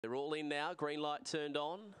They're all in now. Green light turned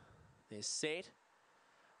on. They're set.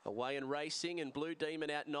 Away and racing, and Blue Demon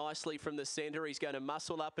out nicely from the centre. He's going to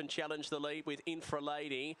muscle up and challenge the lead with Hvl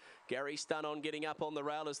Sun. Hvl Sun getting up on the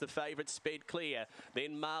rail as the favourite sped clear.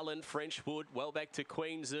 Then Marlin, Frenchwood, well back to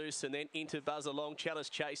Queen Zeus, and then into Buzz Along. Chalice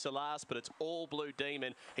Chaser last, but it's all Blue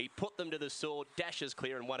Demon. He put them to the sword, dashes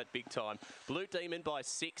clear and won it big time. Blue Demon by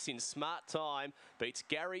 6 in smart time, beats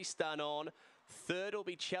Hvl Sun on. Third will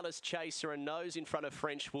be Chalice Chaser and nose in front of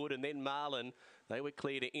Frenchwood, and then Marlin. They were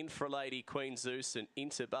clear to Hvl, Queen Zeus, and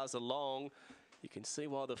into Buzz Along. You can see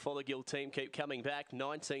why the Fothergill team keep coming back.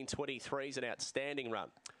 19.23 is an outstanding run.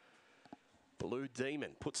 Blue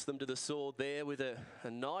Demon puts them to the sword there with a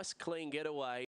nice clean getaway.